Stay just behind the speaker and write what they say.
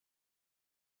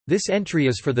This entry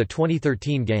is for the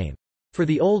 2013 game. For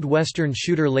the old Western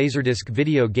shooter Laserdisc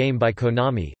video game by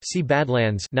Konami, see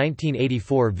Badlands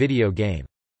 1984 video game.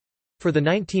 For the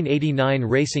 1989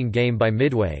 racing game by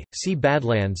Midway, see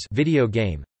Badlands video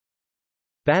game.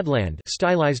 Badland,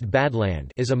 stylized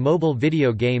Badland is a mobile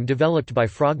video game developed by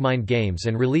Frogmind Games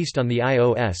and released on the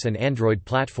iOS and Android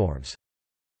platforms.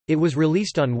 It was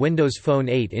released on Windows Phone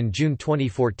 8 in June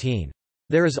 2014.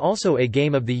 There is also a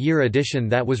Game of the Year edition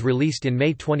that was released in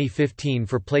May 2015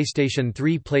 for PlayStation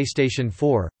 3, PlayStation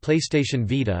 4, PlayStation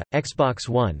Vita, Xbox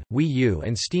One, Wii U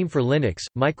and Steam for Linux,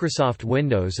 Microsoft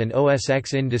Windows and OS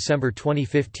X in December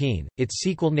 2015. Its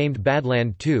sequel named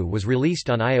Badland 2 was released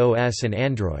on iOS and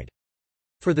Android.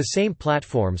 For the same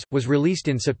platforms, was released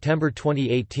in September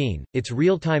 2018, its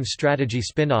real-time strategy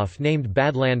spin-off named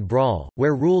Badland Brawl,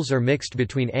 where rules are mixed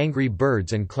between Angry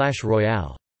Birds and Clash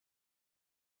Royale.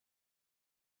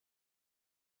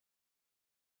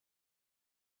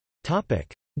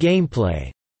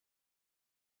 Gameplay.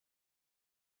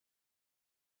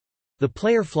 The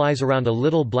player flies around a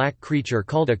little black creature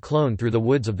called a clone through the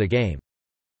woods of the game.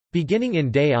 Beginning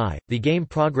in Day I, the game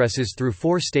progresses through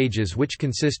 4 stages which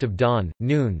consist of dawn,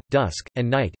 noon, dusk, and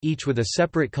night, each with a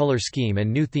separate color scheme and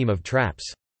new theme of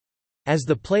traps. As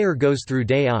the player goes through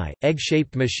Day I,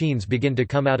 egg-shaped machines begin to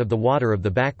come out of the water of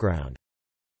the background.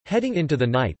 Heading into the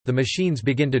night, the machines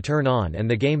begin to turn on and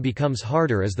the game becomes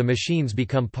harder as the machines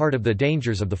become part of the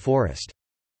dangers of the forest.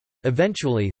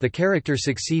 Eventually, the character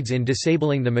succeeds in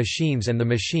disabling the machines and the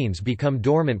machines become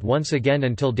dormant once again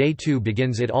until Day 2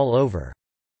 begins it all over.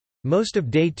 Most of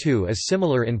Day 2 is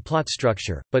similar in plot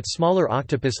structure, but smaller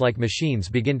octopus-like machines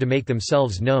begin to make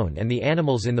themselves known and the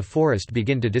animals in the forest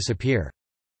begin to disappear.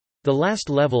 The last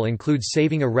level includes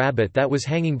saving a rabbit that was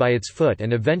hanging by its foot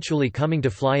and eventually coming to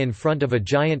fly in front of a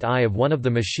giant eye of one of the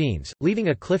machines, leaving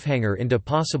a cliffhanger into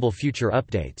possible future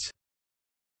updates.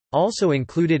 Also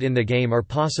included in the game are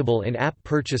possible in-app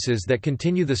purchases that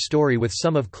continue the story with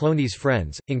some of Cloney's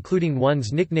friends, including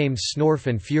ones nicknamed Snorf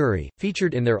and Fury,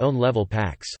 featured in their own level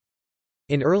packs.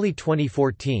 In early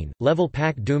 2014, Level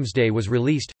Pack Doomsday was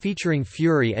released, featuring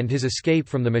Fury and his escape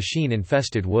from the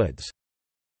machine-infested woods.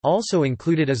 Also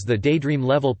included is the Daydream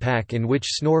level pack in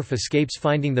which Snorf escapes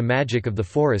finding the magic of the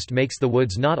forest makes the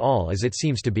woods not all as it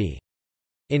seems to be.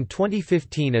 In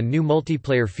 2015 a new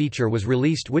multiplayer feature was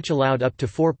released which allowed up to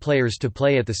 4 players to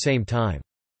play at the same time.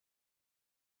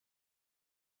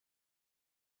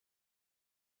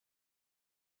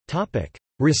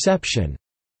 Reception.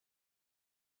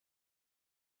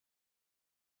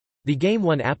 The game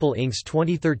won Apple Inc.'s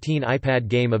 2013 iPad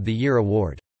Game of the Year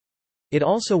award. It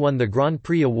also won the Grand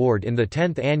Prix Award in the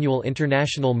 10th Annual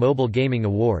International Mobile Gaming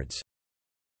Awards.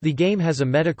 The game has a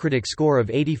Metacritic score of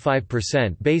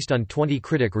 85% based on 20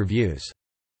 critic reviews.